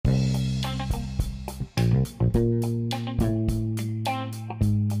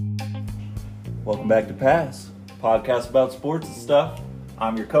Welcome back to Pass, podcast about sports and stuff.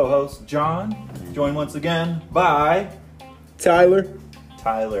 I'm your co-host, John, joined once again by Tyler,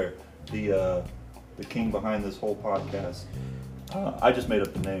 the king behind this whole podcast. I just made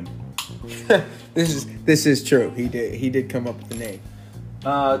up the name. This is true. He did come up with the name.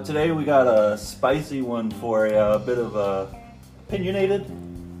 Today we got a spicy one for a bit of opinionated,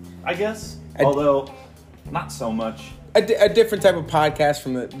 I guess, although not so much. A different type of podcast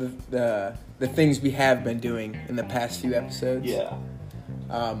from the things we have been doing in the past few episodes. Yeah.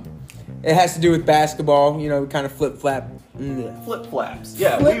 It has to do with basketball. You know, we kind of flip-flap. Flip-flaps.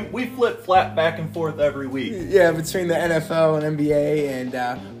 Yeah, we flip-flap back and forth every week. Yeah, between the NFL and NBA.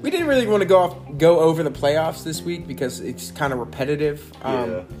 And we didn't really want to go over the playoffs this week because it's kind of repetitive.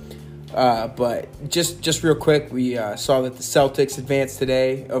 But just real quick, we saw that the Celtics advanced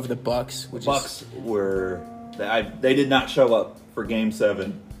today over the Bucks. They did not show up for Game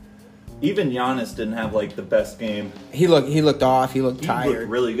 7. Even Giannis didn't have the best game. He looked off. He looked tired. He looked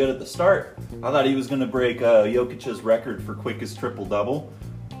really good at the start. I thought he was going to break Jokic's record for quickest triple-double.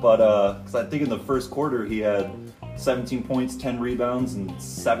 But because I think in the first quarter he had 17 points, 10 rebounds, and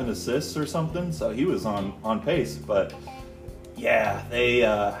 7 assists or something. So he was on pace. But yeah, they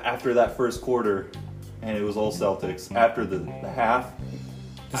after that first quarter, and it was all Celtics. After the half,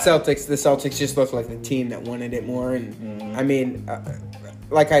 the Celtics just looked like the team that wanted it more. And I mean,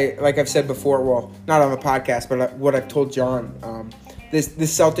 like I've said before, well, not on the podcast, but what I've told John, this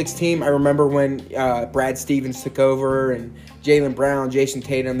Celtics team, I remember when Brad Stevens took over and Jaylen Brown, Jason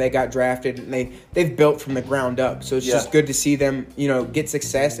Tatum, they got drafted, and they've built from the ground up. So it's just good to see them, get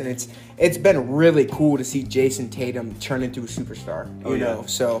success, and it's been really cool to see Jason Tatum turn into a superstar. You know,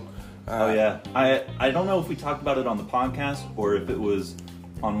 so. I don't know if we talked about it on the podcast or if it was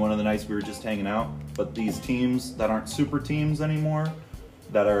on one of the nights we were just hanging out, but these teams that aren't super teams anymore,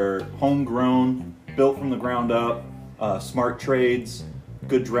 that are homegrown, built from the ground up, smart trades,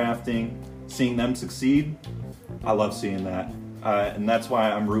 good drafting, seeing them succeed, I love seeing that. And that's why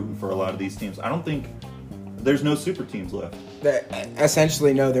I'm rooting for a lot of these teams. I don't think there's no super teams left.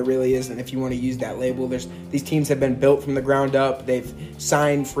 Essentially, no, there really isn't. If you want to use that label, these teams have been built from the ground up. They've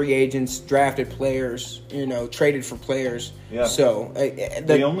signed free agents, drafted players, traded for players. Yeah. So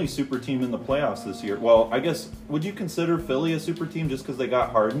the only super team in the playoffs this year. Well, I guess would you consider Philly a super team just because they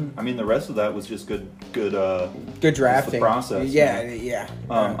got Harden? I mean, the rest of that was just good drafting the process. Yeah.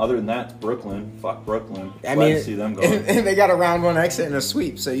 Other than that, Brooklyn. Fuck Brooklyn. I mean, to see them go. And they got a round one exit and a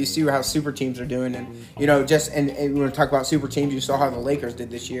sweep. So you see how super teams are doing, and and we want to talk about super teams. You saw how the Lakers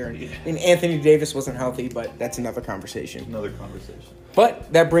did this year, and Anthony Davis wasn't healthy, but that's another conversation.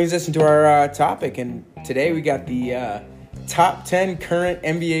 But that brings us into our topic, and today we got the top 10 current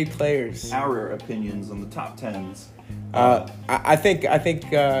NBA players. Our opinions on the top 10s. I think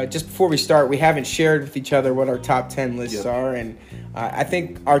just before we start, we haven't shared with each other what our top 10 lists are, and I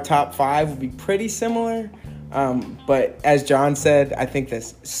think our top 5 will be pretty similar. But as John said, I think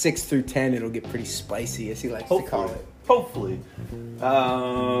that's 6 through 10. It'll get pretty spicy, as he likes to call it. Hopefully.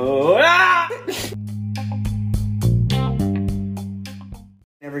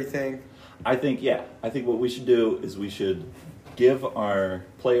 Everything. I think what we should do is we should give our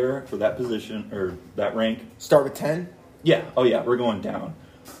player for that position or that rank. Start with 10? Yeah. Oh, yeah. We're going down.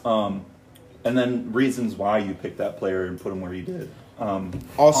 And then reasons why you picked that player and put him where you did.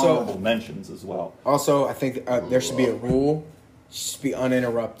 Also, honorable mentions as well. Also, I think there should be a rule. It should be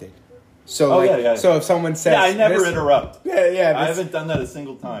uninterrupted. So, So if someone says, I never interrupt. Yeah. I haven't done that a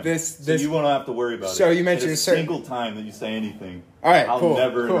single time. So you won't have to worry about it. So you mentioned a single time that you say anything. All right, I'll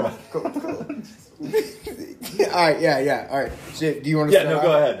never interrupt. Cool. All right, yeah. All right. Shit, do you want to? Yeah, no,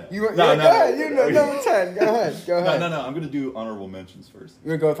 go ahead. Go ahead. You know, number 10. Go ahead. No. I'm going to do honorable mentions first.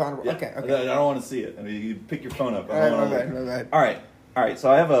 You're going to go with honorable. Yeah. Okay. I don't want to see it. I mean, you pick your phone up. All right, my bad. All right.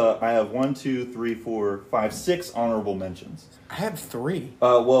 So I have 1, 2, 3, 4, 5, 6 honorable mentions. I have 3.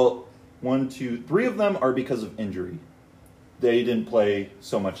 Well, 1, 2, 3 of them are because of injury. They didn't play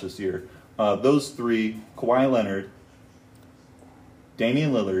so much this year. Those 3: Kawhi Leonard,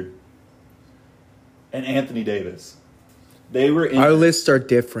 Damian Lillard, and Anthony Davis. They were Our lists are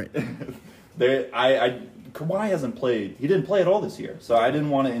different. Kawhi hasn't played. He didn't play at all this year, so I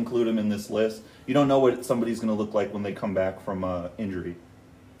didn't want to include him in this list. You don't know what somebody's going to look like when they come back from injury.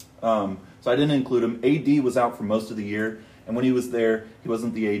 So I didn't include him. AD was out for most of the year, and when he was there, he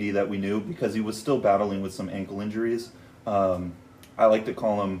wasn't the AD that we knew because he was still battling with some ankle injuries. I like to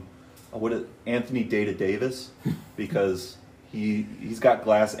call him Anthony Data Davis because he's got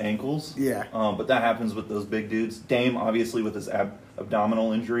glass ankles. Yeah. But that happens with those big dudes. Dame, obviously, with his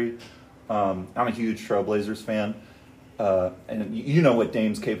abdominal injury. I'm a huge Trailblazers fan, and you know what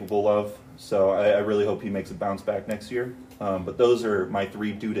Dame's capable of. So I really hope he makes a bounce back next year. But those are my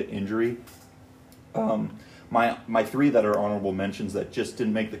 3 due to injury. My 3 that are honorable mentions that just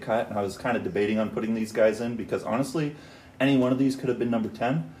didn't make the cut, and I was kind of debating on putting these guys in because honestly, any one of these could have been number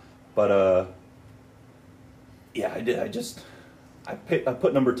 10. But yeah, I did. I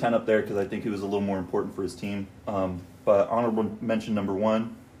put number 10 up there because I think he was a little more important for his team. But honorable mention number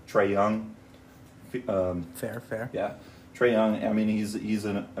 1, Trae Young. Fair. Yeah, Trae Young. I mean, he's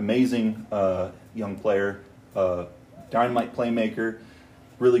an amazing young player, dynamite playmaker,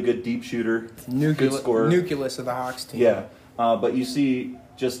 really good deep shooter, good scorer. Nucleus of the Hawks team. Yeah, but you see,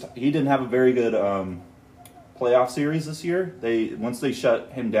 he didn't have a very good playoff series this year. Once they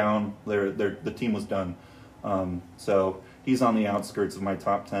shut him down, the team was done. So he's on the outskirts of my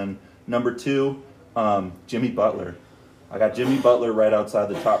top 10. Number 2, Jimmy Butler. I got Jimmy Butler right outside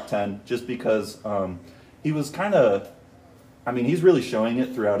the top 10 just because he was kind of, I mean, he's really showing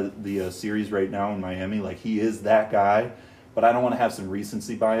it throughout the series right now in Miami. Like, he is that guy, but I don't want to have some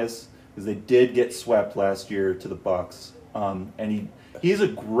recency bias because they did get swept last year to the Bucks. And he's a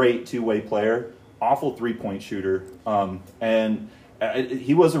great two-way player, awful three-point shooter, and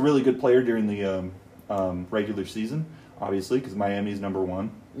he was a really good player during the regular season, obviously, because Miami's number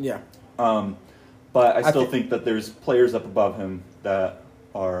 1. Yeah. But I still think that there's players up above him that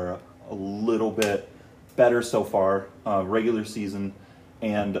are a little bit better so far, regular season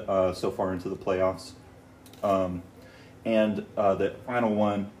and so far into the playoffs. And the final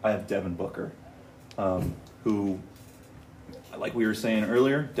one, I have Devin Booker, who, like we were saying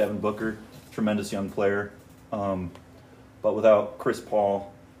earlier, Devin Booker, tremendous young player. But without Chris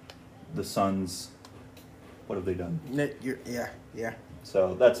Paul, the Suns, what have they done? Yeah.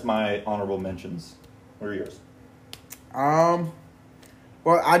 So that's my honorable mentions. What are yours?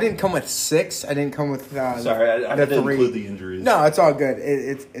 Well, I didn't come with 6. I didn't come with sorry, I didn't include the injuries. No, it's all good.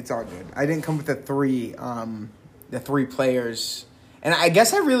 It's all good. I didn't come with the 3 players, and I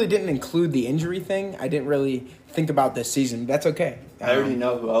guess I really didn't include the injury thing. I didn't really think about this season. That's okay. I already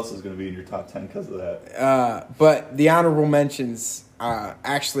know who else is going to be in your top 10 because of that. But the honorable mentions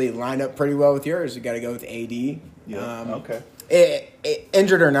actually line up pretty well with yours. You got to go with AD. Yeah. Okay.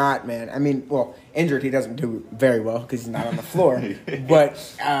 Injured or not, man. I mean, well, injured he doesn't do very well because he's not on the floor. But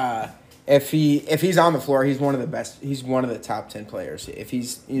if he's on the floor, he's one of the best. He's one of the top 10 players. If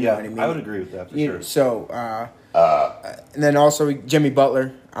he's, you know what I mean. I would agree with that for sure. So, and then also Jimmy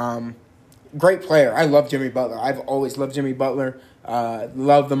Butler, great player. I love Jimmy Butler. I've always loved Jimmy Butler.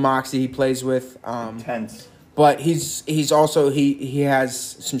 Love the moxie he plays with. Intense. But he's also he has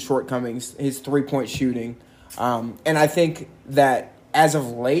some shortcomings. His 3-point shooting. And I think that as of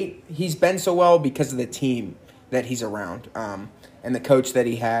late, he's been so well because of the team that he's around, and the coach that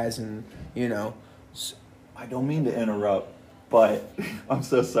he has, and you know. I don't mean to interrupt, but I'm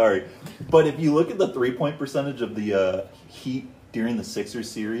so sorry. But if you look at the 3-point percentage of the Heat during the Sixers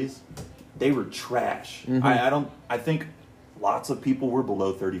series, they were trash. Mm-hmm. I think lots of people were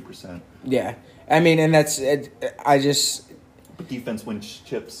below 30%. Yeah, I mean, and that's it. Defense wins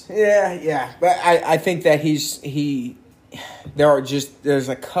chips. Yeah. But I think that there's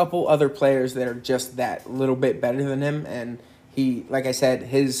a couple other players that are just that little bit better than him, and he, like I said,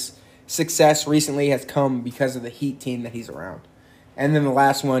 his success recently has come because of the Heat team that he's around. And then the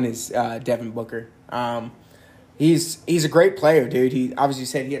last one is Devin Booker. He's a great player, dude. He obviously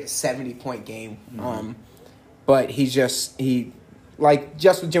said he had a 70-point game. Mm-hmm. But like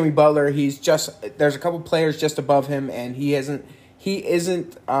just with Jimmy Butler, there's a couple players just above him, and he isn't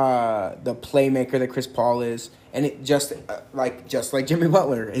the playmaker that Chris Paul is, and it just like Jimmy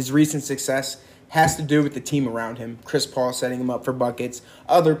Butler, his recent success has to do with the team around him. Chris Paul setting him up for buckets,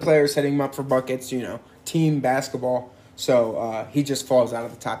 other players setting him up for buckets. Team basketball. So he just falls out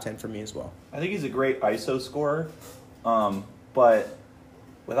of the top 10 for me as well. I think he's a great ISO scorer, but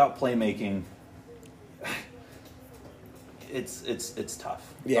without playmaking. It's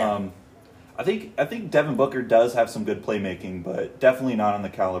tough. Yeah. I think Devin Booker does have some good playmaking, but definitely not on the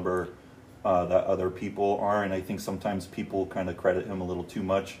caliber that other people are. And I think sometimes people kind of credit him a little too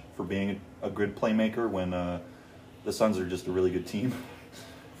much for being a good playmaker when the Suns are just a really good team.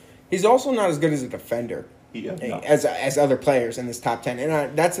 He's also not as good as a defender as other players in this top 10,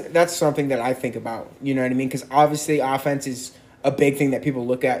 and that's something that I think about. You know what I mean? Because obviously offense is a big thing that people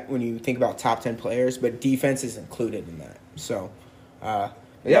look at when you think about top 10 players, but defense is included in that. So,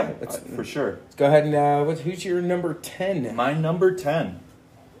 for sure. Let's go ahead and who's your number 10? My number 10,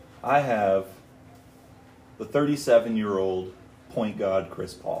 I have the 37-year-old point guard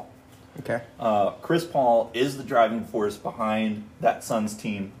Chris Paul. Okay. Chris Paul is the driving force behind that Suns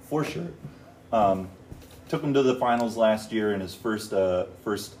team for sure. Took him to the finals last year in his first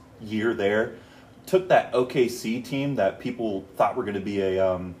year there. Took that OKC team that people thought were going to be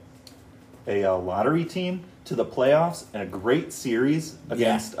a lottery team to the playoffs and a great series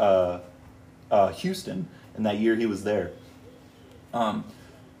against Houston in that year he was there.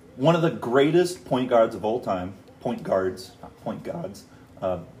 One of the greatest point guards of all time. Point guards, not point gods.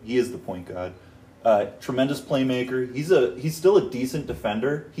 He is the point guard. Tremendous playmaker. He's still a decent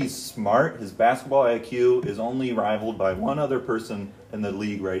defender. He's smart. His basketball IQ is only rivaled by one other person in the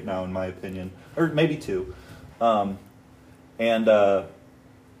league right now, in my opinion, or maybe two. I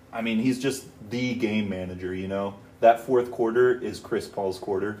mean, he's just the game manager. You know, that fourth quarter is Chris Paul's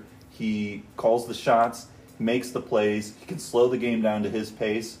quarter. He calls the shots, makes the plays. He can slow the game down to his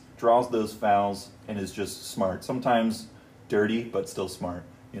pace, draws those fouls, and is just smart. Sometimes dirty, but still smart.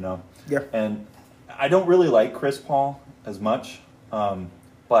 You know. Yeah. And I don't really like Chris Paul as much, but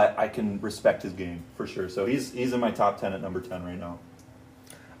I can respect his game for sure. So he's in my top 10 at number 10 right now.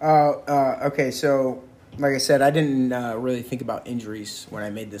 Okay, so like I said, I didn't really think about injuries when I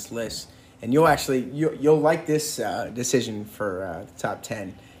made this list, and you'll like this decision for the top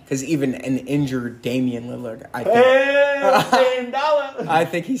 10 because even an injured Damian Lillard, I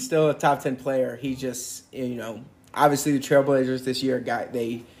think he's still a top 10 player. He just obviously the Trailblazers this year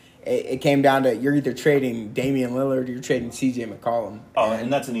it came down to you're either trading Damian Lillard or you're trading C.J. McCollum. Oh,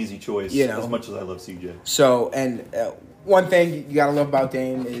 and that's an easy choice, as much as I love C.J. So, and one thing you got to love about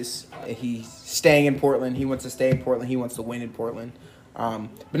Dame is he's staying in Portland. He wants to stay in Portland. He wants to win in Portland. But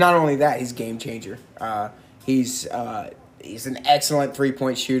not only that, he's a game changer. He's an excellent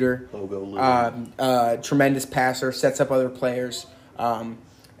three-point shooter. Tremendous passer, sets up other players.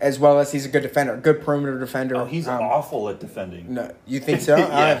 As well as he's a good defender, a good perimeter defender. Oh, he's awful at defending. No, you think so?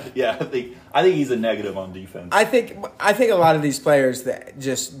 Yeah. I think he's a negative on defense. I think a lot of these players that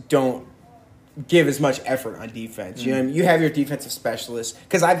just don't give as much effort on defense. Mm-hmm. You know what I mean? You have your defensive specialists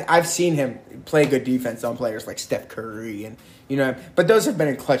because I've seen him play good defense on players like Steph Curry and but those have been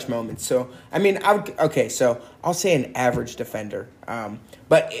in clutch moments. So I mean, so I'll say an average defender.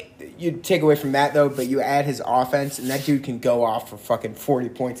 But you take away from that though, but you add his offense, and that dude can go off for fucking 40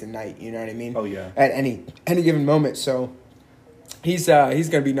 points a night. You know what I mean? Oh yeah. At any given moment. So he's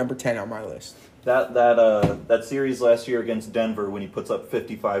gonna be number 10 on my list. That series last year against Denver when he puts up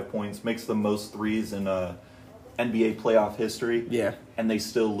 55 points, makes the most threes in NBA playoff history. Yeah. And they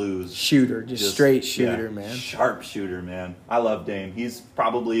still lose. Shooter, just straight shooter, man. Sharp shooter, man. I love Dame. He's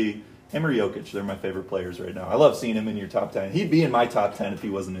probably him or Jokic. They're my favorite players right now. I love seeing him in your top 10. He'd be in my top 10 if he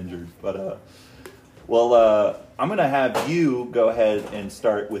wasn't injured. But I'm gonna have you go ahead and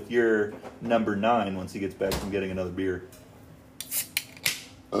start with your number 9 once he gets back from getting another beer.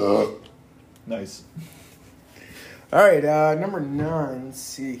 Nice. All right, number 9. Let's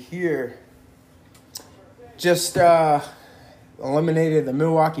see here. Just eliminated the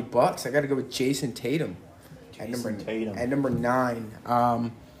Milwaukee Bucks. I got to go with Jason Tatum. At number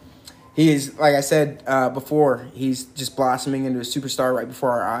 9. He is, like I said before, he's just blossoming into a superstar right before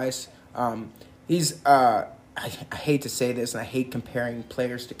our eyes. He's I hate to say this, and I hate comparing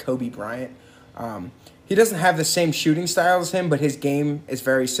players to Kobe Bryant. He doesn't have the same shooting style as him, but his game is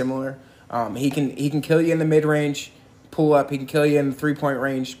very similar. He can kill you in the mid-range, pull up. He can kill you in the three-point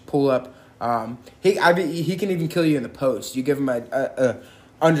range, pull up. He can even kill you in the post. You give him a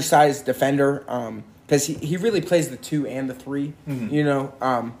undersized defender because he really plays the 2 and the 3.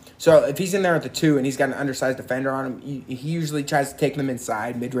 Mm-hmm. So if he's in there at the 2 and he's got an undersized defender on him, he usually tries to take them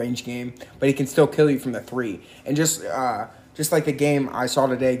inside mid-range game, but he can still kill you from the 3. And just like the game I saw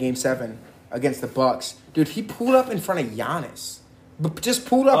today, Game 7 against the Bucks, dude, he pulled up in front of Giannis. But just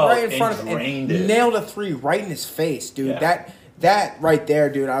pulled up right in front of him and nailed a 3 right in his face, dude. Yeah. That right there,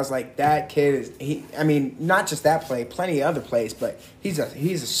 dude, I was like, that kid is I mean, not just that play, plenty of other plays, but he's a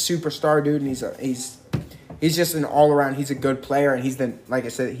superstar, dude, and he's just an all around, he's a good player, and like I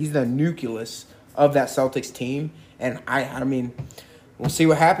said, he's the nucleus of that Celtics team. And I mean, we'll see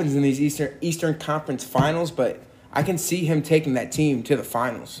what happens in these Eastern Conference Finals, but I can see him taking that team to the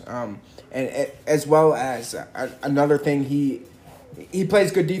finals. And as well as another thing, he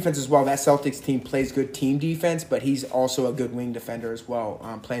plays good defense as well. That Celtics team plays good team defense, but he's also a good wing defender as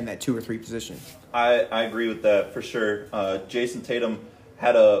well, playing that 2 or 3 position. I agree with that for sure. Jason Tatum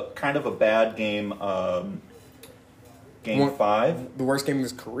had a kind of a bad game, game 5. The worst game of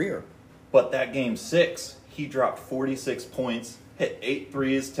his career. But that game 6, he dropped 46 points, hit 8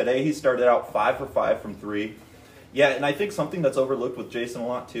 threes. Today he started out 5 for 5 from 3. Yeah, and I think something that's overlooked with Jason a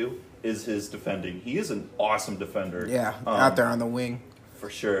lot too is his defending. He is an awesome defender. Yeah, out there on the wing. For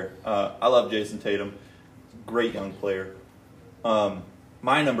sure. I love Jason Tatum. Great young player.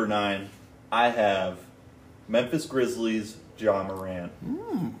 My number 9, I have Memphis Grizzlies, Ja Morant.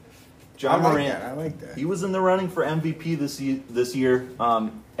 Ja Morant. I like that. He was in the running for MVP this year.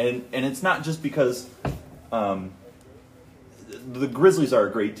 And it's not just because the Grizzlies are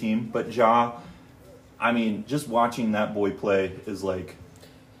a great team, but Ja, I mean, just watching that boy play is like...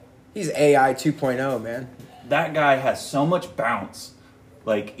 He's AI 2.0, man. That guy has so much bounce.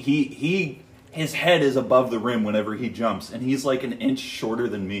 Like, his head is above the rim whenever he jumps, and he's like an inch shorter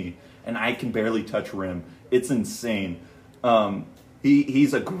than me, and I can barely touch rim. It's insane.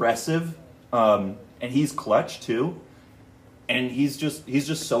 He's aggressive, and he's clutch too, and he's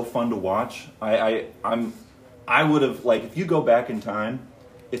just so fun to watch. I would have, like, if you go back in time,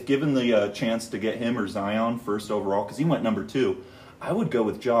 if given the chance to get him or Zion first overall, because he went number 2, I would go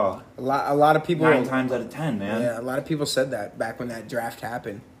with Ja. A lot of people 9 times out of 10, man. Yeah, a lot of people said that back when that draft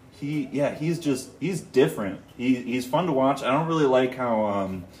happened. He's different. He's fun to watch. I don't really like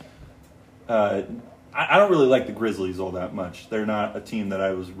how I don't really like the Grizzlies all that much. They're not a team that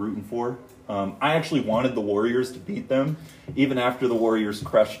I was rooting for. I actually wanted the Warriors to beat them, even after the Warriors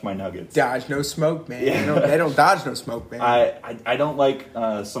crushed my Nuggets. Dodge no smoke, man. Yeah. They don't dodge no smoke, man. I don't like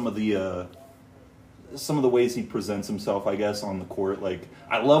some of the ways he presents himself, I guess, on the court. Like,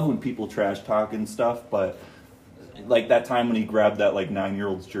 I love when people trash talk and stuff, but like that time when he grabbed that like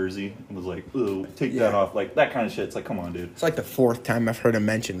 9-year-old's jersey and was like, "Ooh, take that off," like that kind of shit. It's like, come on, dude. It's like the 4th time I've heard him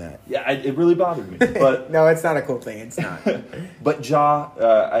mention that. Yeah, it really bothered me. But no, it's not a cool thing. It's not. But Ja,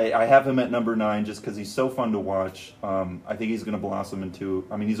 I have him at number 9 just because he's so fun to watch. I think he's going to blossom into.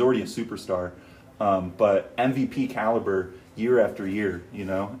 I mean, he's already a superstar, but MVP caliber year after year, you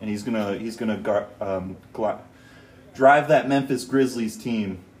know, and he's gonna drive that Memphis Grizzlies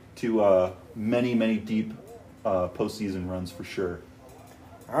team to many deep postseason runs for sure.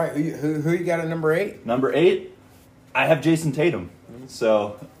 All right, who you got at number 8? Number 8, I have Jason Tatum.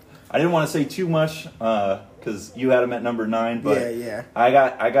 So I didn't want to say too much because you had him at number 9, but yeah. I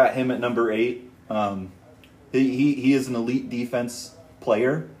got him at number 8. He is an elite defense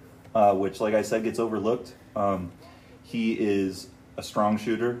player, which, like I said, gets overlooked. He is a strong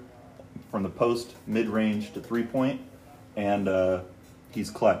shooter from the post, mid-range to 3-point, and he's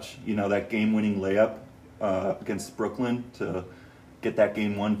clutch. You know, that game-winning layup against Brooklyn to get that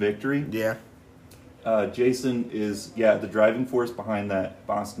Game 1 victory. Yeah. Jason is, the driving force behind that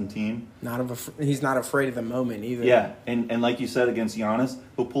Boston team. He's not afraid of the moment either. Yeah, and like you said, against Giannis,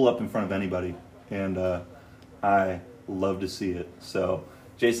 he'll pull up in front of anybody, and I love to see it. So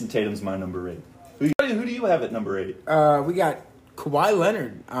Jason Tatum's my number 8. Who do you have at number 8? We got Kawhi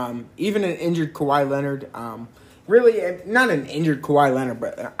Leonard. Even an injured Kawhi Leonard. Really, not an injured Kawhi Leonard,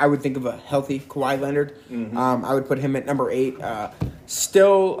 but I would think of a healthy Kawhi Leonard. Mm-hmm. I would put him at number 8.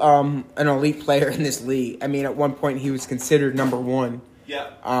 Still an elite player in this league. I mean, at one point he was considered number 1.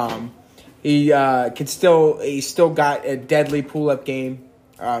 Yeah. He still got a deadly pull-up game.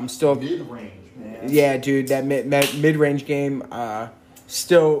 Still mid-range, man. Yeah, dude, that mid-range game.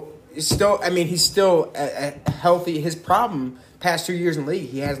 Still, I mean, he's still a healthy. His problem past 2 years in the league,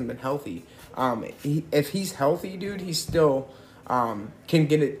 he hasn't been healthy. If he's healthy, dude, he still can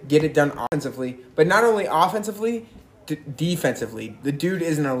get it done offensively. But not only offensively, defensively. The dude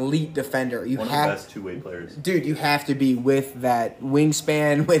is an elite defender. One of the best two-way players. Dude, you have to be with that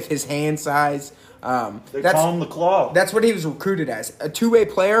wingspan, with his hand size. They call him the Claw. That's what he was recruited as. A two-way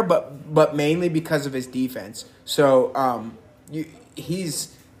player, but mainly because of his defense. So,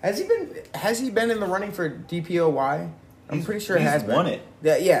 Has he been in the running for DPOY? I'm pretty sure he has been. Won it.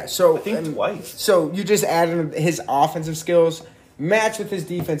 Yeah. So I think twice. So you just added his offensive skills matched with his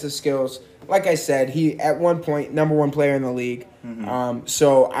defensive skills. Like I said, he at one point number 1 player in the league. Mm-hmm.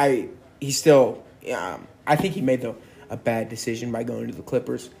 I think he made a bad decision by going to the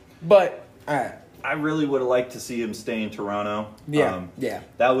Clippers. But I really would have liked to see him stay in Toronto. Yeah.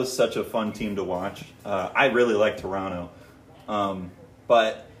 That was such a fun team to watch. I really like Toronto.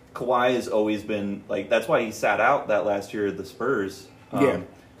 But Kawhi has always been, like, that's why he sat out that last year at the Spurs.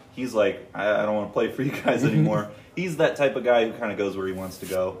 He's like, I don't want to play for you guys anymore. He's that type of guy who kind of goes where he wants to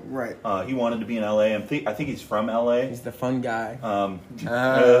go. Right. He wanted to be in LA. I think he's from LA. He's the fun guy. I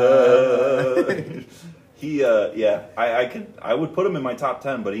would put him in my top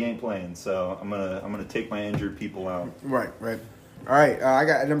 10, but he ain't playing. So I'm gonna take my injured people out. Right. All right. I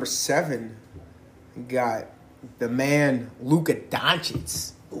got at number 7. Got the man Luka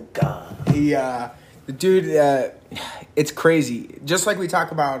Doncic. Luka. The dude. It's crazy. Just like we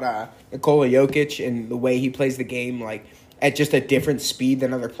talk about Nikola Jokic and the way he plays the game, like at just a different speed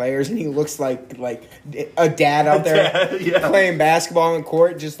than other players, and he looks like a dad out there playing basketball on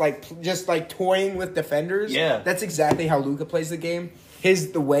court, just like toying with defenders. Yeah, that's exactly how Luka plays the game.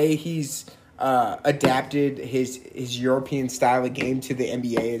 The way he's adapted his European style of game to the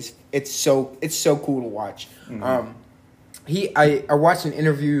NBA it's so cool to watch. Mm-hmm. I watched an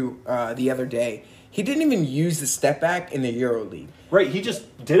interview the other day. He didn't even use the step back in the EuroLeague. Right, he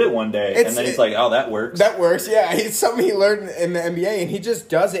just did it one day, and then he's like, "Oh, that works." That works, yeah. It's something he learned in the NBA, and he just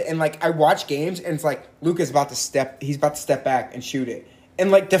does it. And like, I watch games, and it's like Luka's about to step back and shoot it, and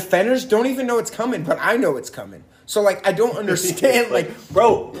like defenders don't even know it's coming, but I know it's coming. So like, I don't understand. like,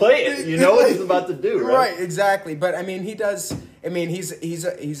 bro, play it. You know what he's about to do, right? Right, exactly. But I mean, he does. I mean, he's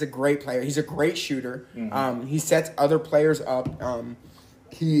a great player. He's a great shooter. Mm-hmm. He sets other players up.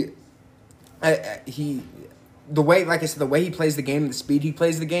 The way, like I said, the way he plays the game, the speed he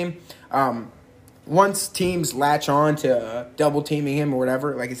plays the game, once teams latch on to double teaming him or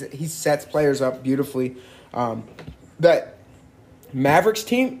whatever, like I said, he sets players up beautifully. That Mavericks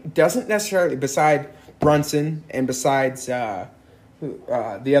team doesn't necessarily, beside Brunson and besides the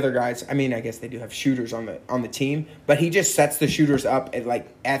other guys. I mean, I guess they do have shooters on the team, but he just sets the shooters up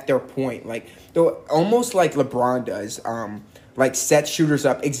at their point, almost like LeBron does. Like sets shooters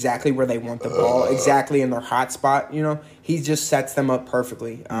up exactly where they want the ball, exactly in their hot spot. You know, he just sets them up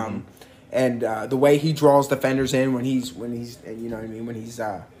perfectly. And the way he draws defenders in when he's you know what I mean, when he's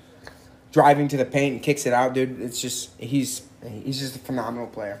driving to the paint and kicks it out, dude. It's just he's just a phenomenal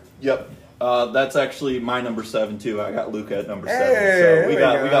player. Yep. That's actually my number 7 too. I got Luka at number 7. So we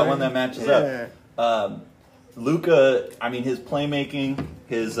got one that matches up. Luka, I mean, his playmaking,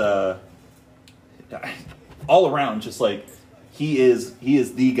 his all around, just like. He is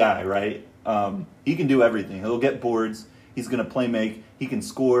the guy, right? He can do everything. He'll get boards. He's going to play make. He can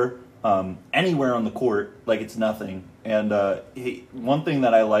score anywhere on the court like it's nothing. And one thing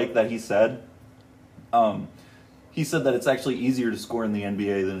that I like that he said that it's actually easier to score in the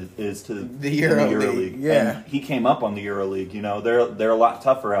NBA than it is to the EuroLeague. Yeah, and he came up on the EuroLeague. You know, they're a lot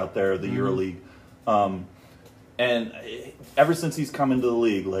tougher out there, the EuroLeague. And ever since he's come into the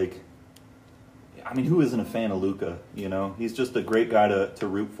league, like. I mean, who isn't a fan of Luka? You know, he's just a great guy to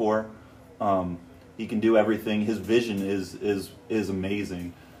root for. He can do everything. His vision is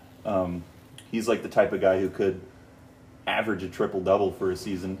amazing. He's like the type of guy who could average a triple-double for a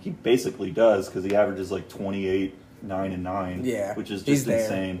season. He basically does because he averages like 28, 9, and 9, which is just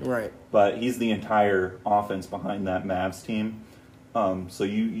insane. Right. But he's the entire offense behind that Mavs team. So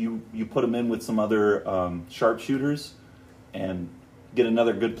you put him in with some other sharpshooters and get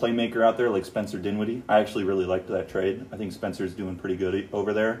another good playmaker out there like Spencer Dinwiddie. I actually really liked that trade. I think Spencer's doing pretty good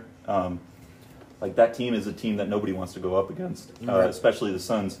over there. Like that team is a team that nobody wants to go up against, especially the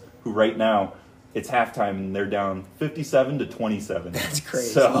Suns, who right now it's halftime and they're down 57-27. That's crazy.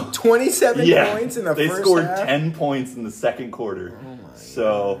 So 27 points in the first half. They scored 10 points in the second quarter. Oh my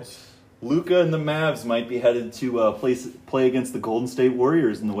gosh. Luka and the Mavs might be headed to play against the Golden State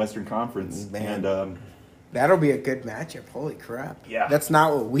Warriors in the Western Conference. Man. And that'll be a good matchup. Holy crap. Yeah. That's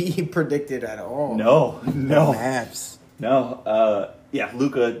not what we predicted at all. No. Mavs. No.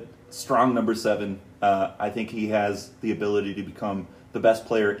 Luka, strong number 7. I think he has the ability to become the best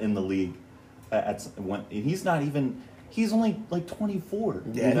player in the league. He's only like 24,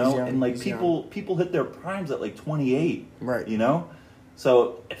 yeah, you know? Young, and like people hit their primes at like 28, right? You know?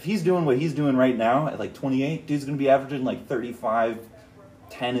 So if he's doing what he's doing right now at like 28, dude's going to be averaging like 35,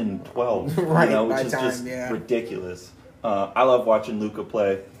 10, and 12, right, you know, which is just ridiculous. I love watching Luka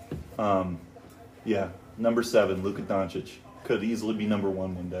play. Number 7, Luka Doncic. Could easily be number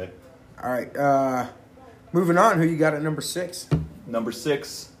 1 one day. All right. Moving on, who you got at number 6? Number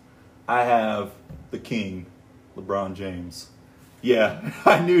 6, I have the king, LeBron James. Yeah,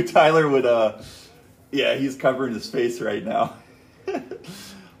 I knew Tyler would, he's covering his face right now.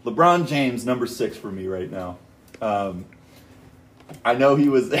 LeBron James, number 6 for me right now. I know he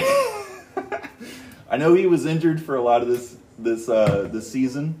was injured for a lot of this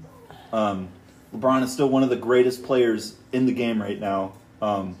season. LeBron is still one of the greatest players in the game right now.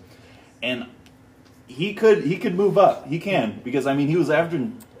 And he could move up. He can, because I mean he was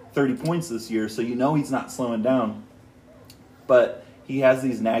averaging 30 points this year, so you know he's not slowing down. But he has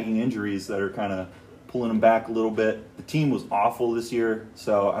these nagging injuries that are kind of pulling him back a little bit. The team was awful this year,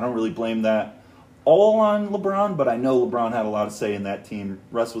 so I don't really blame that all on LeBron, but I know LeBron had a lot of say in that team.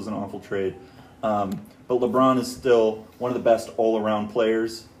 Russ was an awful trade. But LeBron is still one of the best all-around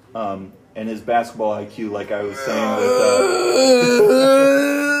players. And his basketball IQ, like I was saying with...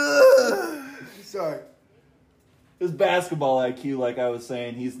 Sorry. His basketball IQ, like I was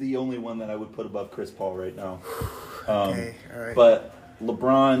saying, he's the only one that I would put above Chris Paul right now. Okay, all right. But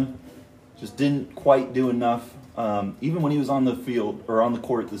LeBron just didn't quite do enough. Even when he was on the field or on the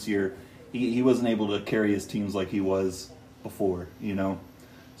court this year, he wasn't able to carry his teams like he was before, you know.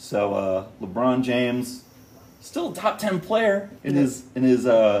 So LeBron James, still a top 10 player in his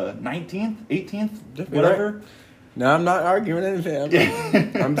 19th, 18th, whatever. Right. No, I'm not arguing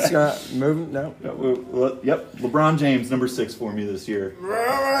anything. I'm just gonna move. No. Yep, LeBron James, number 6 for me this year. All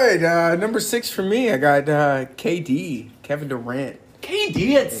right, number 6 for me. I got KD, Kevin Durant.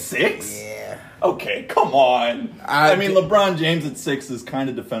 KD at 6? Yeah. Okay, come on. I mean, LeBron James at 6 is kind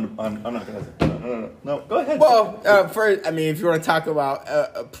of defendable. I'm not gonna say no. Go ahead. Well, if you want to talk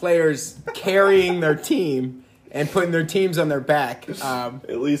about players carrying their team and putting their teams on their back,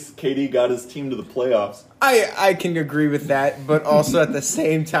 at least KD got his team to the playoffs. I can agree with that, but also at the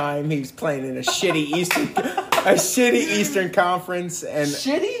same time, he's playing in a shitty Eastern Conference and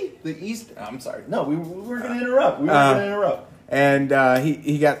the East. I'm sorry. No, we were going to interrupt. And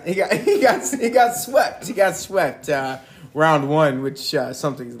he got swept. He got swept round 1, which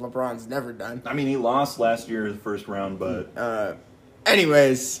something LeBron's never done. I mean, he lost last year in the first round, but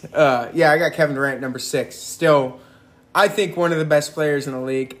anyways, I got Kevin Durant number 6. Still, I think one of the best players in the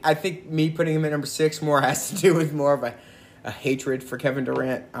league. I think me putting him at number 6 more has to do with more of a hatred for Kevin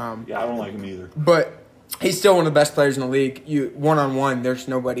Durant. I don't like him either. But he's still one of the best players in the league. One-on-one, there's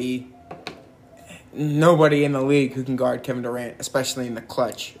nobody in the league who can guard Kevin Durant, especially in the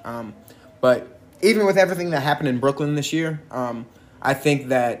clutch. But even with everything that happened in Brooklyn this year, I think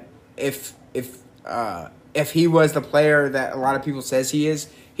that if he was the player that a lot of people says he is,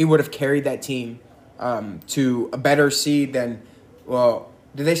 he would have carried that team to a better seed than,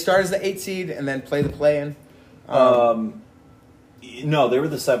 did they start as the 8th seed and then play the play-in? No, they were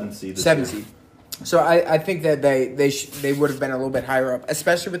the 7th seed. 7th seed. So I think that they would have been a little bit higher up,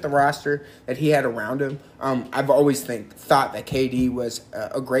 especially with the roster that he had around him. I've always thought that KD was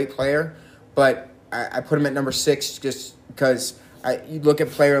a great player, but I put him at number 6 just because you look at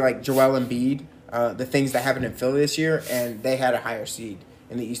a player like Joel Embiid, the things that happened in Philly this year, and they had a higher seed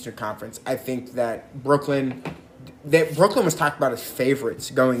in the Eastern Conference. I think that Brooklyn was talked about as favorites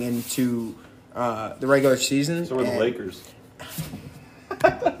going into the regular season. So were the Lakers.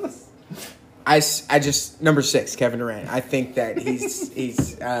 I just number 6, Kevin Durant. I think that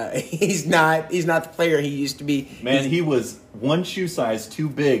he's not the player he used to be. Man, he was one shoe size too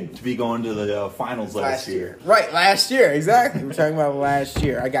big to be going to the finals last year. Right, last year, exactly. We're talking about last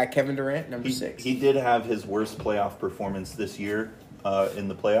year. I got Kevin Durant, number 6. He did have his worst playoff performance this year in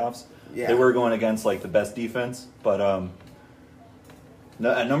the playoffs. Yeah. They were going against like the best defense, but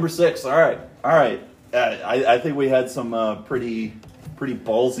at number 6. All right. I think we had some pretty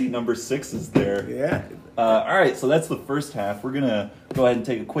ballsy number 6s there. Yeah. All right, so that's the first half. We're going to go ahead and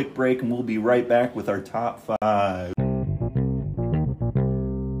take a quick break, and we'll be right back with our top 5.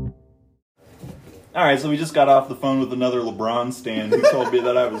 All right, so we just got off the phone with another LeBron stan who told me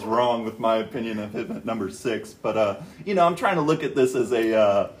that I was wrong with my opinion of him at number 6. But, I'm trying to look at this as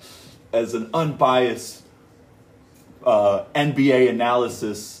an unbiased NBA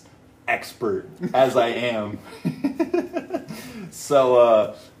analysis expert, as I am.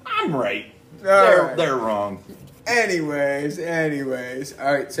 So, I'm right. They're wrong. Anyways.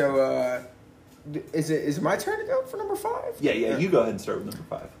 All right, so is it my turn to go for number 5? Yeah, you go ahead and start with number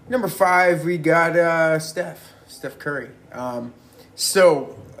 5. Number 5, we got Steph Curry. Still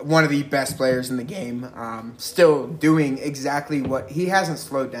one of the best players in the game. Still doing exactly what he hasn't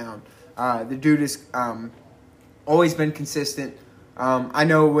slowed down. The dude has always been consistent. I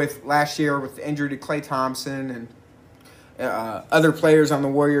know with last year with the injury to Klay Thompson and other players on the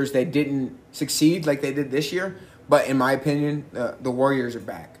Warriors, they didn't succeed like they did this year. But in my opinion, the Warriors are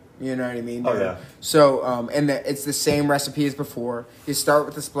back. You know what I mean? Oh, yeah. So, it's the same recipe as before. You start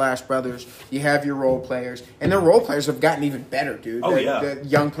with the Splash Brothers. You have your role players. And their role players have gotten even better, dude. The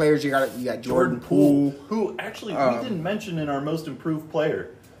young players, you got Jordan Poole. Who, actually, we didn't mention in our most improved player.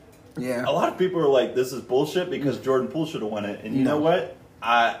 Yeah. A lot of people are like, this is bullshit because Jordan Poole should have won it. And you know what?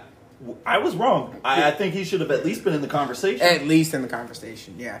 I was wrong. I think he should have at least been in the conversation. At least in the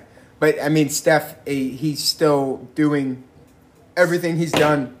conversation, yeah. But, I mean, Steph, he's still doing everything he's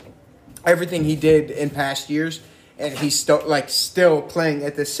done, everything he did in past years, and he's still playing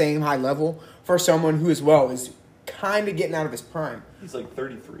at the same high level for someone who, as well, is kind of getting out of his prime. He's like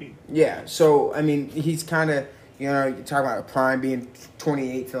 33. Yeah, so, I mean, he's kind of, you talk about a prime being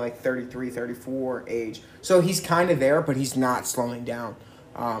 28 to like 33, 34 age. So he's kind of there, but he's not slowing down.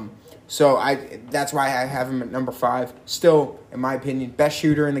 So that's why I have him at number 5. Still, in my opinion, best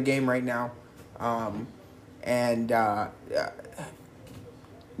shooter in the game right now. And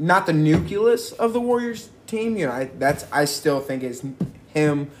not the nucleus of the Warriors team, I still think is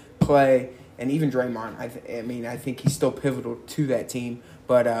him, Clay, and even Draymond. I think he's still pivotal to that team.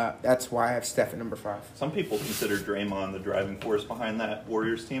 But that's why I have Steph at number 5. Some people consider Draymond the driving force behind that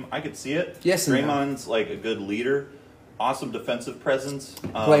Warriors team. I could see it. Yes, Draymond's like a good leader, awesome defensive presence,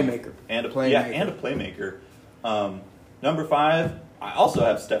 playmaker, and a playmaker. Number 5, I also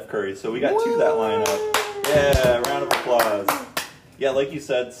have Steph Curry. So we got 2 that line up. Yeah, round of applause. Yeah, like you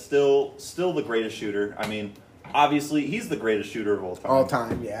said, still the greatest shooter. I mean, obviously he's the greatest shooter of all time. All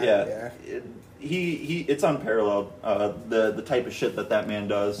time, yeah. It's unparalleled, the type of shit that man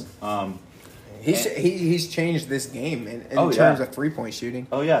does. He's changed this game in terms of 3-point shooting.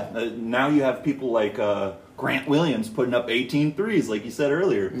 Oh, yeah. Now you have people like Grant Williams putting up 18 threes, like you said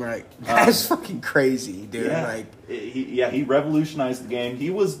earlier. Right. That's fucking crazy, dude. Yeah. He revolutionized the game. He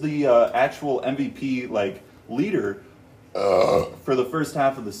was the actual MVP, leader for the first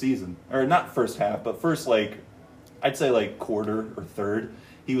half of the season. Or not first half, but first, I'd say, quarter or third.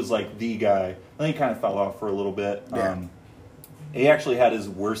 He was, the guy. Then he kind of fell off for a little bit. Yeah. He actually had his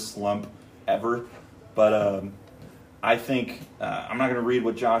worst slump ever. But I think I'm not going to read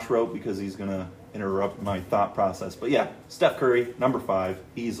what Josh wrote because he's going to interrupt my thought process. But, yeah, Steph Curry, number 5,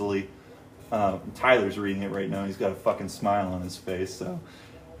 easily. Tyler's reading it right now. He's got a fucking smile on his face. So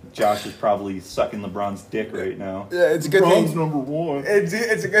Josh is probably sucking LeBron's dick right now. Yeah, it's a good LeBron's thing. number 1.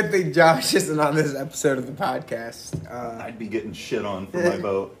 It's a good thing Josh isn't on this episode of the podcast. I'd be getting shit on for my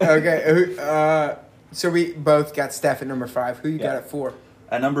vote. Okay. So we both got Steph at number 5. Who you got at 4?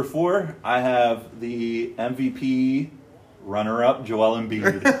 At number 4, I have the MVP runner-up, Joel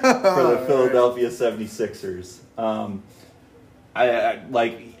Embiid, for the Philadelphia 76ers.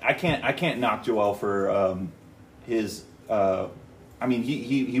 I can't knock Joel for his.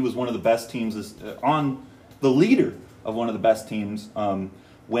 He was one of the best teams on the leader of one of the best teams.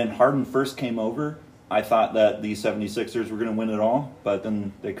 When Harden first came over, I thought that the 76ers were going to win it all, but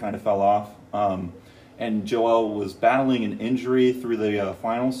then they kind of fell off. And Joel was battling an injury through the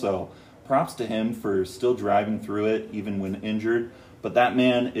finals, so props to him for still driving through it, even when injured. But that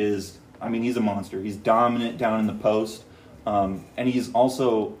man he's a monster. He's dominant down in the post. And he's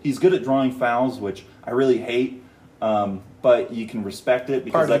good at drawing fouls, which I really hate. But you can respect it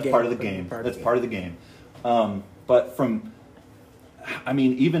because that's part of the game. That's part of the game. But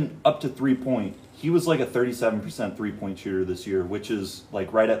even up to 3-point, he was like a 37% 3-point shooter this year, which is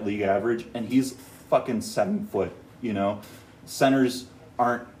right at league average. And he's fucking 7 foot, Centers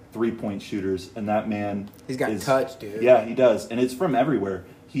aren't 3-point shooters, and that man he's got touch, dude. Yeah, he does. And it's from everywhere.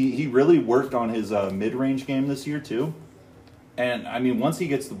 He really worked on his mid-range game this year, too. And, once he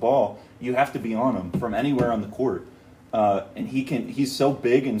gets the ball, you have to be on him from anywhere on the court. And he's so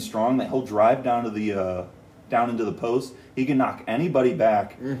big and strong that he'll drive down into the post. He can knock anybody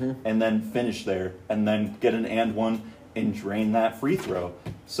back and then finish there and then get an and one and drain that free throw.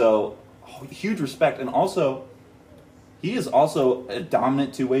 So, huge respect. And also, he is also a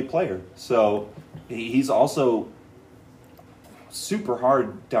dominant two-way player. So, he's also super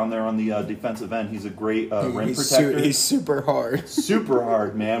hard down there on the defensive end. He's a great rim protector. He's super hard. Super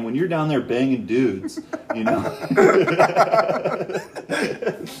hard, man. When you're down there banging dudes,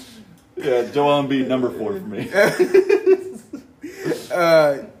 Yeah, Joel Embiid, number 4 for me.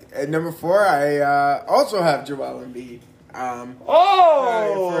 At number 4, I also have Joel Embiid.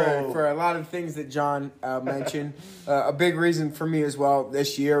 For a lot of things that John mentioned. A big reason for me as well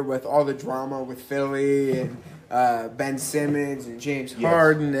this year with all the drama with Philly and Ben Simmons and James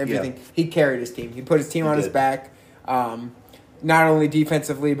Harden and everything. Yeah. He carried his team. He put his team on his back, not only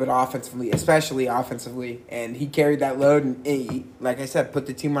defensively but offensively, especially offensively. And he carried that load and, he, like I said, put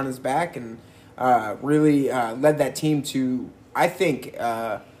the team on his back and really led that team to, I think,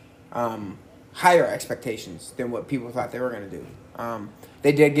 higher expectations than what people thought they were going to do.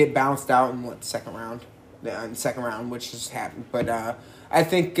 They did get bounced out in second round, which just happened. But I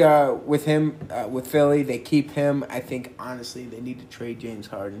think with him, with Philly, they keep him. I think honestly, they need to trade James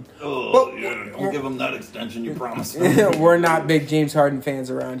Harden. Don't give him that extension you promised. We're not big James Harden fans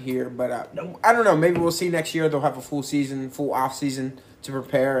around here, but I don't know. Maybe we'll see next year. They'll have a full off season to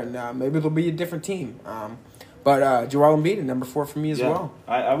prepare, and maybe they'll be a different team. But Joel Embiid at number 4 for me as well.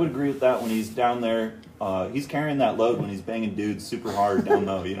 I would agree with that when he's down there. He's carrying that load when he's banging dudes super hard down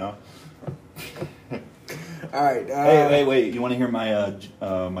low, All right. Hey, wait. You want to hear my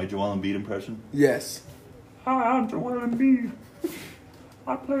my Joel Embiid impression? Yes. Hi, I'm Joel Embiid.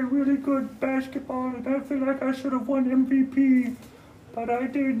 I play really good basketball, and I feel like I should have won MVP, but I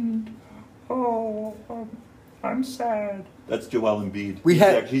didn't. I'm sad. That's Joel Embiid.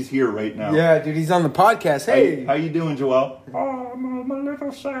 He's here right now. Yeah, dude, he's on the podcast. Hey, how you doing, Joel? I'm a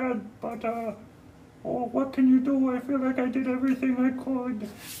little sad, but Oh, what can you do? I feel like I did everything I could.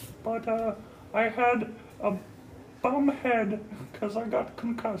 But I had a bum head because I got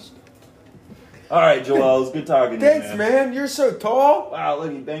concussed. All right, Joel, it was good talking to you, Thanks, man. You're so tall. Wow,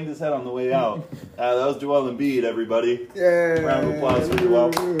 look, he banged his head on the way out. That was Joel Embiid, everybody. Yeah. Round of applause for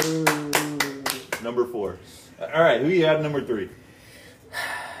Joel. Number 4. All right, who you had number 3?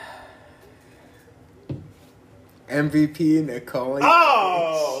 MVP Nikola.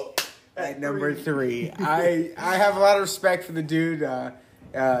 Oh! At number 3. I have a lot of respect for the dude.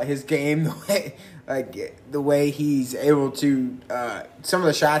 His game, the way he's able to. Some of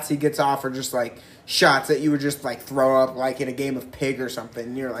the shots he gets off are just like shots that you would just like throw up like in a game of Pig or something.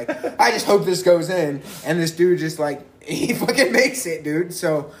 And you're like, I just hope this goes in. And this dude just like he fucking makes it, dude.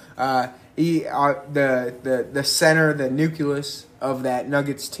 So he the center, the nucleus of that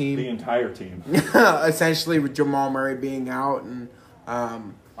Nuggets team, The entire team. essentially with Jamal Murray being out and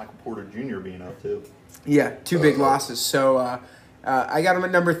Michael Porter Jr. being out, too. yeah, 2 big losses. So I got him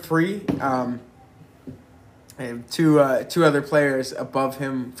at number 3. And two other players above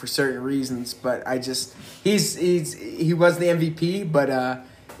him for certain reasons, but I just he was the MVP. But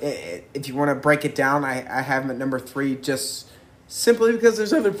if you want to break it down, I have him at number 3 just simply because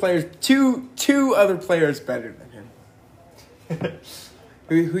there's other players, two other players better than him.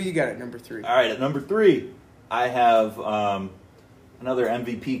 Who you got at number 3? All right, at number 3, I have another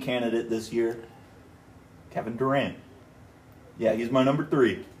MVP candidate this year, Kevin Durant. Yeah, he's my number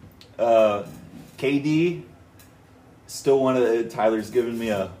 3. KD, still one of the, Tyler's giving me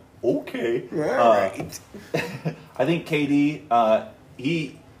a okay. All right. I think KD,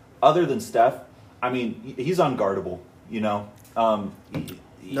 he, other than Steph, I mean, he's unguardable, you know.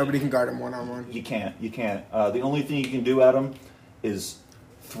 Nobody can guard him one-on-one. You can't. The only thing you can do at him is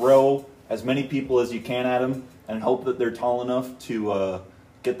throw as many people as you can at him and hope that they're tall enough to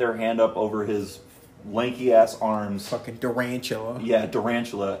get their hand up over his lanky ass arms. Fucking Durantula. Yeah,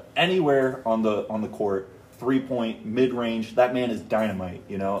 Durantula. Anywhere on the court, 3-point, mid-range, that man is dynamite,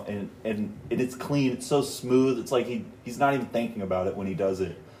 you know, and it's clean, it's so smooth, it's like he's not even thinking about it when he does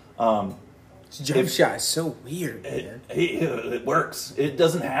it. His jump shot is so weird, man. It works. It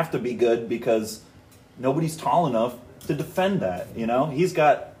doesn't have to be good because nobody's tall enough to defend that, you know? He's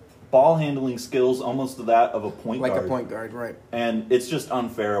got ball handling skills almost to that of a point guard. Like a point guard, right. And it's just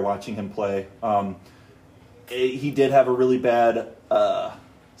unfair watching him play. He did have a really bad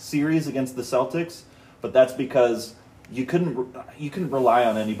series against the Celtics, but that's because you couldn't rely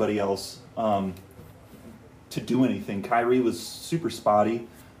on anybody else to do anything. Kyrie was super spotty.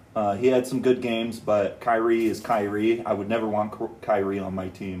 He had some good games, but Kyrie is Kyrie. I would never want Kyrie on my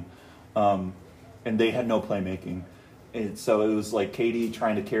team. And they had no playmaking. And so it was like KD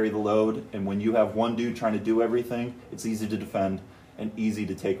trying to carry the load, and when you have one dude trying to do everything, it's easy to defend and easy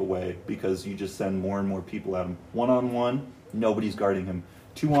to take away because you just send more and more people at him. 1-on-1, nobody's guarding him.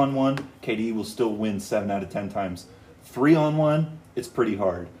 2-on-1, KD will still win 7 out of 10 times. 3-on-1, it's pretty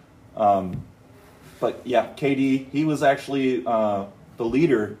hard. But yeah, KD, he was actually the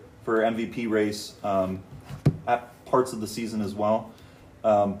leader for MVP race at parts of the season as well.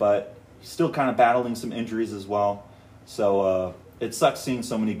 But still kind of battling some injuries as well. So it sucks seeing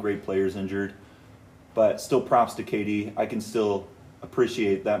so many great players injured. But still props to KD. I can still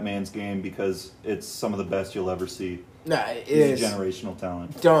appreciate that man's game because it's some of the best you'll ever see. Nah, He's a generational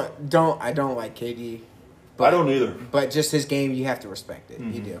talent. I don't like KD. But, I don't either. But just his game, you have to respect it.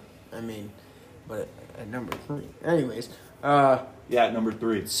 Mm-hmm. You do. I mean, but at number 3. Anyways. Yeah, at number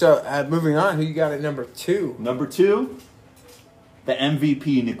 3. So, moving on, who you got at number 2? Number 2, the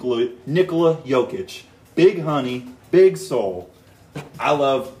MVP, Nikola Jokic. Big honey, big soul. I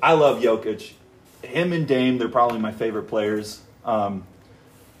love Jokic. Him and Dame, they're probably my favorite players. I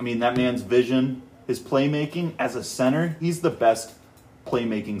mean, that man's vision, his playmaking as a center, he's the best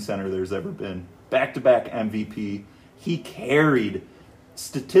playmaking center there's ever been. Back-to-back MVP. He carried,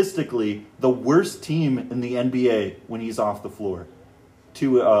 statistically, the worst team in the NBA when he's off the floor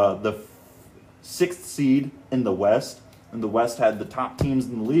to the 6th seed in the West. And the West had the top teams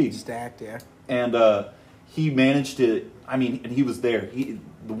in the league. Stacked, yeah. And he managed to, and he was there.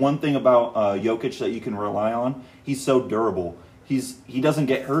 The one thing about Jokic that you can rely on, he's so durable. He doesn't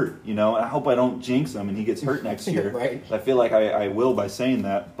get hurt, you know. I hope I don't jinx him and he gets hurt next year. Right. I feel like I will by saying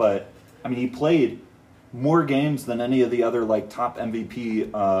that. But, I mean, he played more games than any of the other, like, top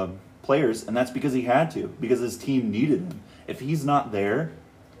MVP players, and that's because he had to, because his team needed him. If he's not there,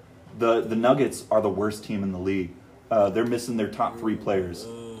 the Nuggets are the worst team in the league. They're missing their top 3 players.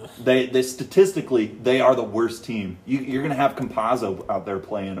 They statistically, they are the worst team. You're going to have Campazzo out there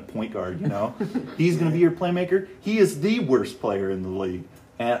playing a point guard, you know. He's going to be your playmaker. He is the worst player in the league.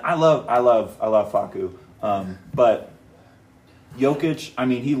 And I love Facu. But Jokic, I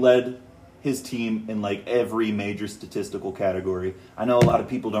mean, he led his team in like every major statistical category. I know a lot of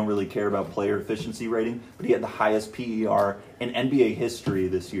people don't really care about player efficiency rating, but he had the highest PER in NBA history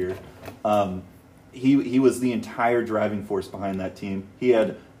this year. He was the entire driving force behind that team. He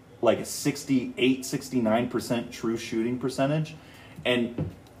had like a 69% true shooting percentage. And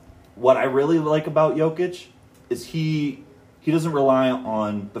what I really like about Jokic is he doesn't rely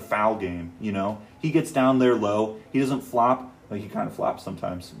on the foul game, you know? He gets down there low. He doesn't flop. Well, he kind of flops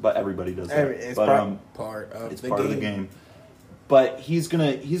sometimes, but everybody does that. It's but part of it's the part game. of the game. But he's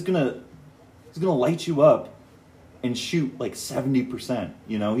gonna light you up and shoot like 70%.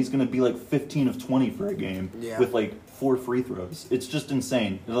 You know, he's gonna be like 15 of 20 for a game with like 4 free throws. It's just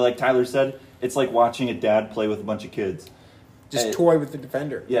insane. Like Tyler said, it's like watching a dad play with a bunch of kids. Just toy with the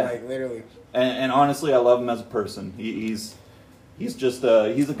defender. Yeah. Like, literally. And honestly, I love him as a person. He's just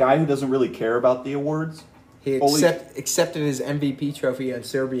he's a guy who doesn't really care about the awards. He accepted his MVP trophy in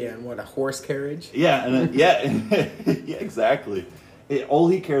Serbia in a horse carriage? Yeah, and yeah, exactly. All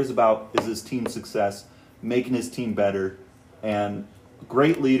he cares about is his team's success, making his team better, and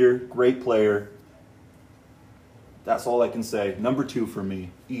great leader, great player. That's all I can say. Number 2 for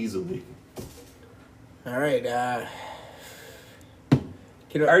me, easily. All right. I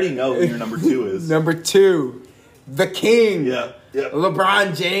already know who your number 2 is. Number 2, the King. Yeah.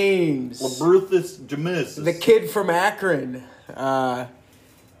 LeBron James. Lebruthus Jamis. The kid from Akron. I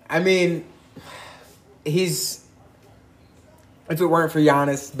mean, if it weren't for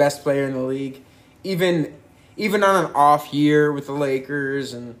Giannis, best player in the league, even on an off year with the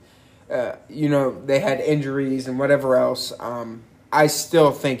Lakers and, they had injuries and whatever else, I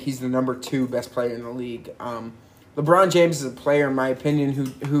still think he's the number 2 best player in the league. LeBron James is a player, in my opinion,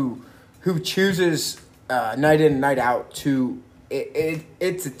 who chooses night in and night out to.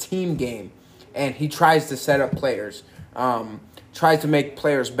 It's a team game, and he tries to set up players, tries to make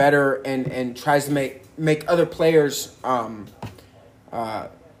players better, and tries to make other players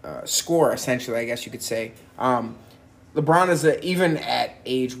score. Essentially, I guess you could say. LeBron is even at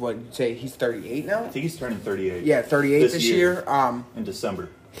age what you'd say he's 38 now. I think he's turning 38. Yeah, 38 this year. In December.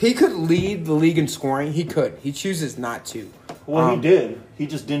 He could lead the league in scoring. He could. He chooses not to. Well, he did. He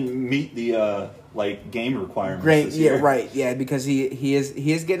just didn't meet the game requirements. This year. Yeah, right. Yeah, because he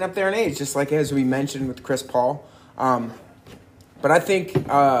is getting up there in age, just like as we mentioned with Chris Paul. But I think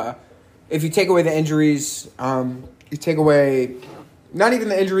if you take away the injuries, you take away not even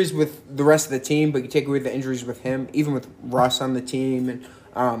the injuries with the rest of the team, but you take away the injuries with him, even with Russ on the team and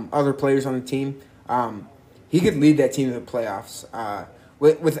other players on the team, he could lead that team to the playoffs.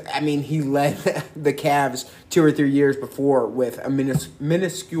 He led the Cavs 2 or 3 years before with a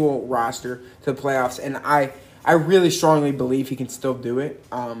minuscule roster to the playoffs, and I really strongly believe he can still do it.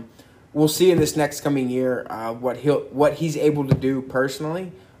 We'll see in this next coming year what he's able to do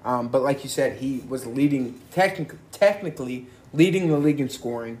personally. But like you said, he was technically leading the league in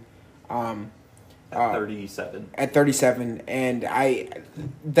scoring. At 37. At 37, and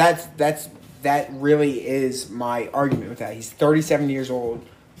that really is my argument with that. He's 37 years old,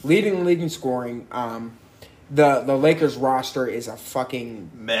 leading the league in scoring. The Lakers roster is a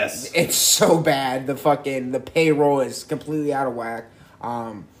fucking mess. It's so bad. The payroll is completely out of whack.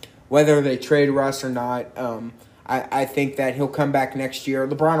 Whether they trade Russ or not, I think that he'll come back next year.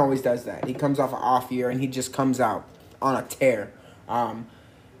 LeBron always does that. He comes off an off year and he just comes out on a tear.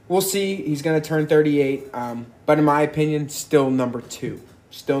 We'll see. He's going to turn 38. But in my opinion, still number 2.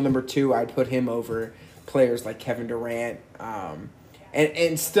 Still number 2. I'd put him over players like Kevin Durant.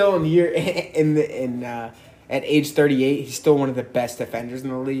 And still in the year at age 38, he's still one of the best defenders in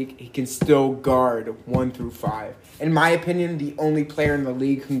the league. He can still guard 1 through 5. In my opinion, the only player in the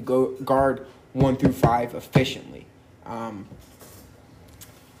league who can go guard 1 through 5 efficiently.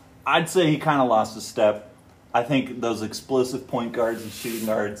 I'd say he kind of lost a step. I think those explosive point guards and shooting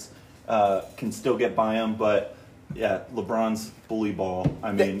guards can still get by him, but yeah, LeBron's bully ball.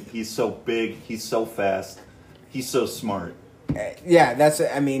 I mean, he's so big, he's so fast, he's so smart. Yeah,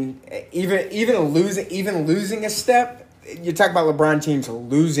 even losing a step. You talk about LeBron James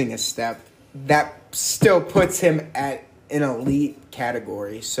losing a step. That still puts him at an elite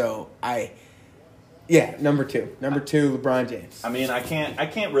category. So number 2, LeBron James. I mean, I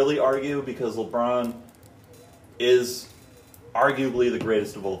can't really argue because LeBron is arguably the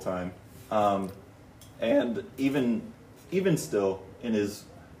greatest of all time, and even still in his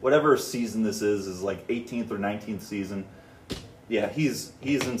whatever season this is like 18th or 19th season. Yeah, he's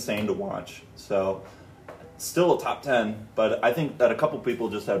insane to watch. So, still a top 10, but I think that a couple people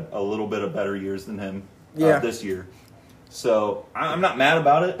just had a little bit of better years than him this year. So I'm not mad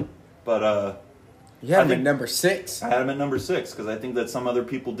about it, but You have I him at think- number 6. I had him at number 6 because I think that some other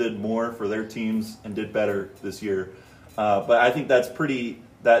people did more for their teams and did better this year. But I think that's pretty.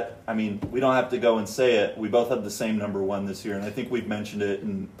 We don't have to go and say it. We both had the same number 1 this year, and I think we've mentioned it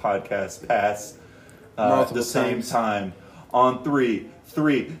in podcasts past. Multiple The same times. time. On 3,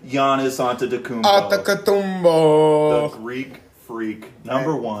 Giannis Antetokounmpo, the Antetokounmpo. Greek freak,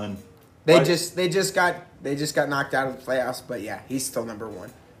 number 1. They Right. just got knocked out of the playoffs, but yeah, he's still number 1.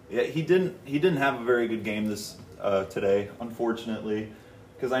 Yeah, he didn't have a very good game this today, unfortunately,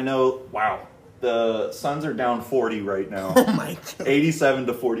 because I know. Wow, the Suns are down 40 right now. Oh my god. 87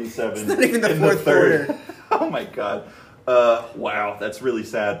 to 47. It's not even the in fourth third. quarter. Oh my god. Wow, that's really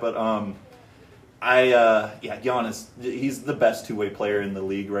sad. But Giannis, he's the best two-way player in the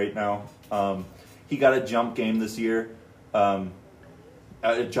league right now. He got a jump game this year, a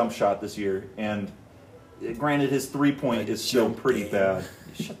jump shot this year, and granted, his 3-point is still jump pretty game. bad.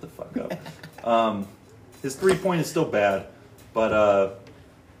 Shut the fuck up. His 3-point is still bad, but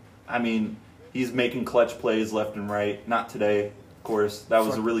he's making clutch plays left and right. Not today, of course. That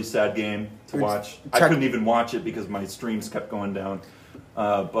was a really sad game to watch. I couldn't even watch it because my streams kept going down.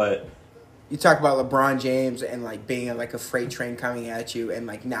 But You talk about LeBron James and like being like a freight train coming at you and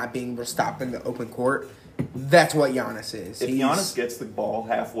like not being able to stop in the open court. That's what Giannis is. if Giannis gets the ball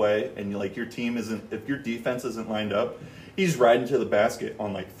halfway and your team isn't, if your defense isn't lined up, he's riding to the basket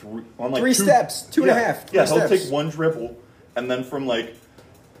on Three steps, two and a half. Yeah, three he'll steps. take one dribble, and then from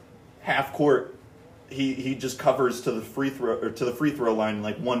half court, he just covers to the free throw line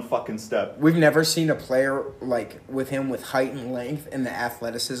in one fucking step. We've never seen a player like with him with height and length and the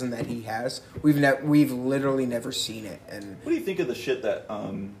athleticism that he has. We've literally never seen it. And What do you think of the shit that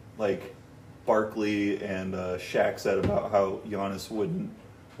Barkley and Shaq said about how Giannis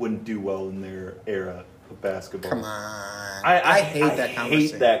wouldn't do well in their era of basketball? come on, I hate that hate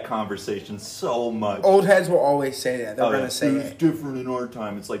conversation. that conversation so much. Old heads will always say that. They're Oh, gonna yeah. say It's it. different in our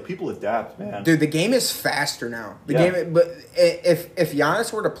time. It's like people adapt, man. Dude, the game is faster now. Yeah. But if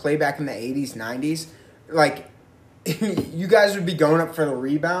Giannis were to play back in the 80s, 90s, you guys would be going up for the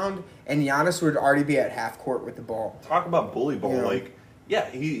rebound, and Giannis would already be at half court with the ball. Talk about bully ball. Yeah.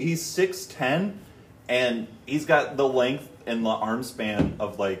 He's 6'10", and he's got the length and the arm span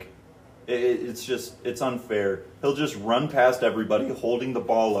of it's unfair. He'll just run past everybody holding the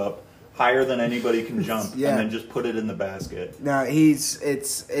ball up higher than anybody can jump, Yeah. and then just put it in the basket. No, it's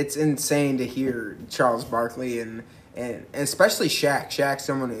insane to hear Charles Barkley and especially Shaq. Shaq,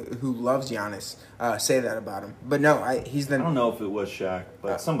 someone who loves Giannis, say that about him. But no, he's the. I don't know if it was Shaq,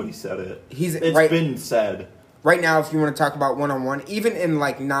 but somebody said it. It's right- been said. Right now, if you want to talk about one-on-one, even in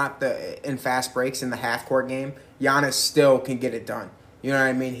in fast breaks in the half-court game, Giannis still can get it done. You know what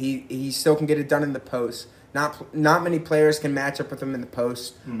I mean? He still can get it done in the post. Not many players can match up with him in the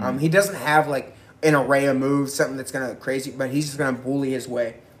post. Mm-hmm. He doesn't have an array of moves, something that's gonna crazy, but he's just gonna bully his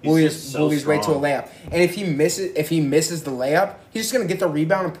way. Bully his way to a layup. And if he misses the layup, he's just gonna get the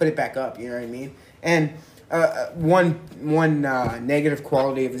rebound and put it back up. You know what I mean? And one negative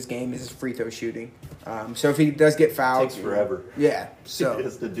quality of his game is his free throw shooting. So if he does get fouled, Takes forever. Yeah. So He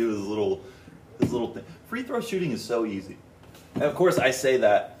has to do his little thing. Free throw shooting is so easy. And of course, I say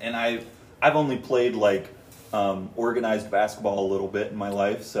that, and I've only played organized basketball a little bit in my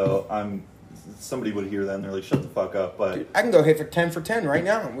life, so somebody would hear that and they're like, "Shut the fuck up!" But I can go hit for 10 for 10 right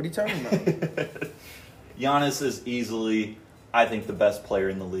now. What are you talking about? Giannis is easily, I think, the best player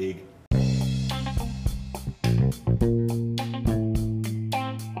in the league.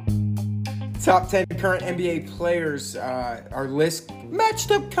 Top 10 current NBA players. Our list matched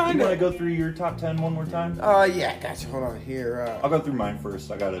up You kind want to of. go through your top 10 one more time? Yeah, gotcha. Hold on here. I'll go through mine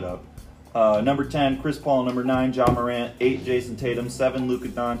first. I got it up. Number 10, Chris Paul. Number 9, Ja Morant. 8, Jason Tatum. 7, Luka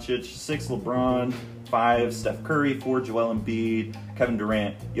Doncic. 6, LeBron. 5, Steph Curry. 4, Joel Embiid. Kevin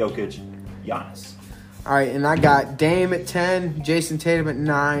Durant. Jokic. Giannis. All right, and I got Dame at 10, Jason Tatum at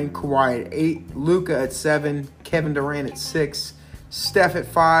 9, Kawhi at 8, Luka at 7, Kevin Durant at 6, Steph at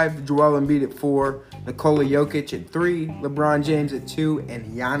 5, Joel Embiid at 4, Nikola Jokic at 3, LeBron James at 2,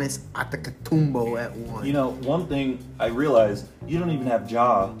 and Giannis Antetokounmpo at 1. You know, one thing I realized, you don't even have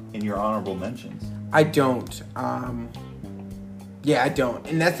Ja in your honorable mentions. I don't. Yeah, I don't,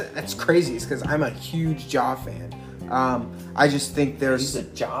 and that's crazy. It's because I'm a huge Ja fan. I just think He's there's. a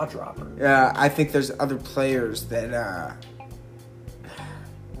jaw dropper. I think there's other players that.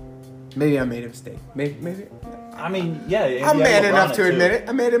 Maybe I made a mistake. Maybe. I mean, yeah. I'm yeah, man LeBron enough to too. admit it.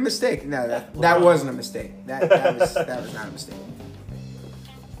 I made a mistake. No, that LeBron. wasn't a mistake. That was not a mistake.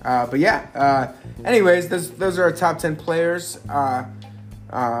 But yeah. Anyways, those are our top 10 players.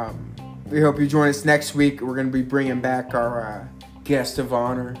 We hope you join us next week. We're going to be bringing back our guest of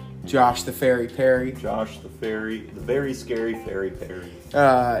honor, Josh the Fairy Perry. Josh the very scary Fairy Perry.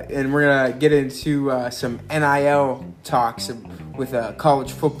 And we're going to get into some NIL talks with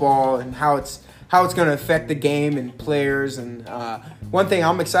college football and how it's going to affect the game and players. And one thing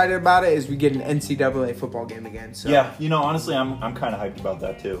I'm excited about it is we get an NCAA football game again. So Yeah, honestly, I'm kind of hyped about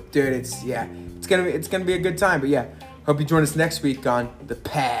that too. dude, it's gonna be a good time. But yeah, hope you join us next week on the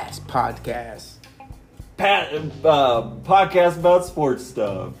Pass Podcast. Podcast about sports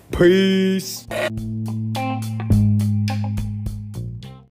stuff. Peace.